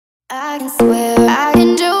I can swear, I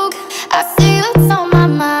can joke. I say what's on my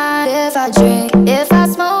mind. If I drink, if I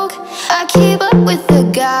smoke, I keep up with the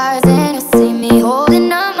guys, and you see me holding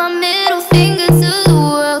up my middle finger to the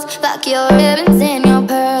world. Fuck your ribbons and your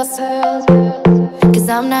pearls. Cause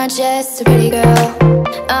I'm not just a pretty girl,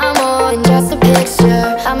 I'm more than just a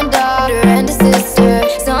picture. I'm a daughter and a sister.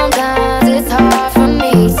 Sometimes it's hard for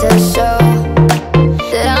me to show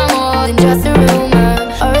that I'm more than just a rumor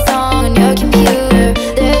or a song on your computer.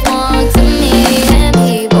 There's more to me than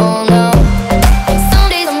people know. Some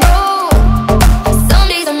days I'm broke, some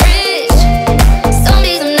days I'm rich, some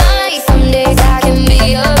days I'm nice, some days I can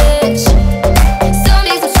be a bitch. Some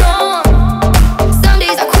days I'm strong, some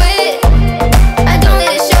days I quit. I don't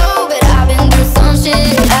let it show, but I've been through some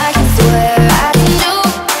shit. I can swear, I can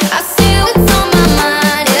joke. I see what's on my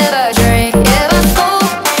mind. If I drink, if I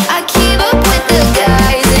smoke, I keep up with the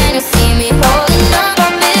guys, and you see me holding up my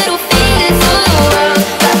middle finger to the world.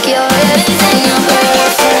 Fuck your ribbons and your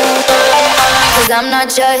pearls. Cause I'm not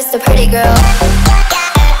just a pretty girl.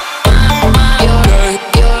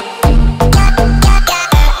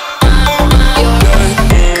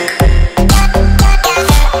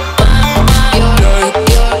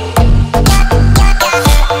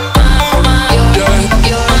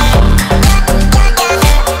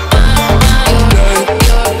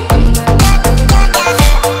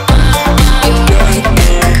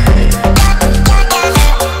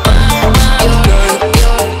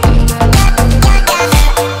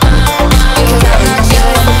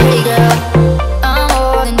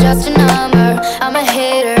 Just a number, I'm a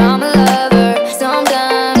hater, I'm a lover.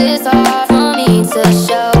 Sometimes it's hard for me to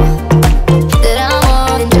show that I'm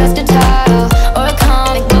more than just a title or a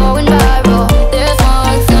comic going viral. There's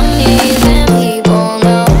more to me than people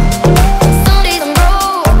know. Some days I'm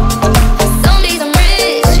broke, some days I'm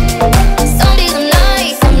rich, some days I'm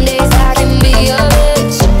nice, some days I can be a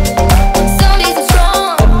bitch. Some days I'm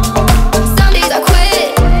strong, some days I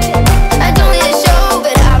quit. I don't let it show,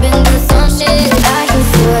 but I've been through some shit. I can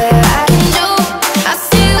swear, I can joke. I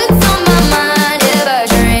see what's on my mind. If I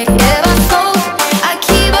drink, if I smoke, I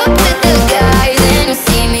keep up with the guys, and you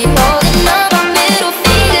see me holding up my middle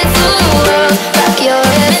finger to the world. Fuck your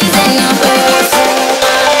ribbons and your pearls.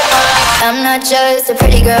 I'm not just a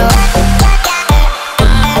pretty girl.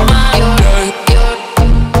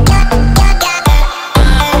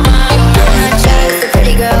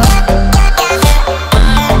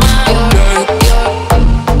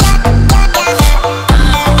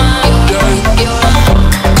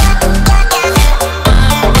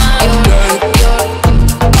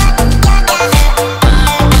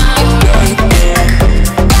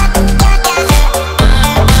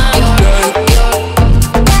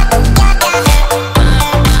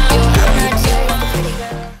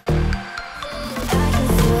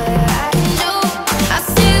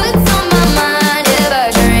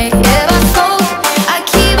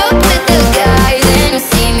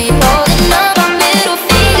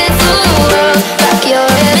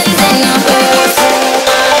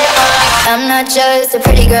 I'm not just a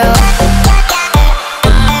pretty girl.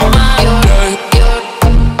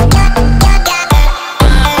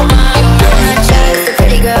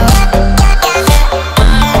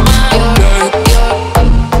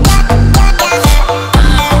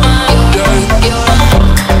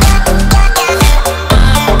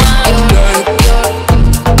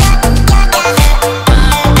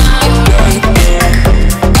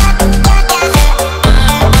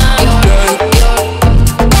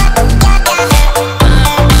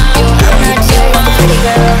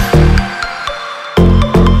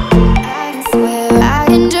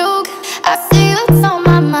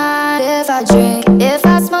 If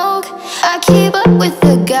I smoke, I keep up with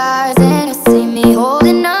the guys, and you see me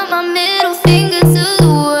holding up my middle finger to the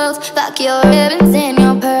world. Fuck your ribbons and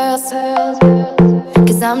your pearls.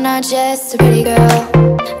 Cause I'm not just a pretty girl,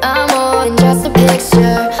 I'm more than just a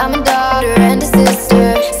picture. I'm a daughter and a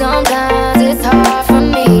sister. Sometimes it's hard for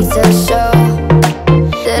me to show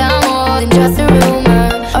that I'm more than just a rumor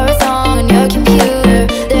or a song on your computer.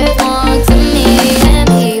 There's more to me than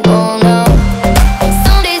people know.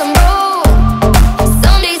 Some days I'm broke,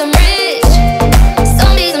 some days I'm rich,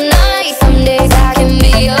 some days I'm nice, some days I can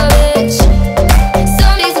be a bitch.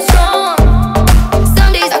 Some days I'm strong,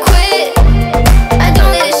 some days I quit. I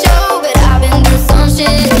don't let it show, but I've been through some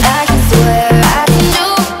shit. I can swear, I can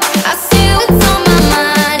joke. I see what's on my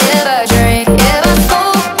mind. If I drink, if I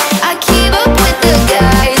smoke, I keep up with the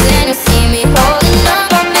guys, and you see me holding up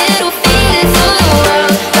my middle finger to the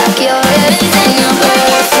world. Fuck your ribbons and your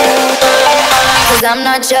pearls. Cause I'm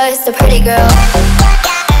not just a pretty girl.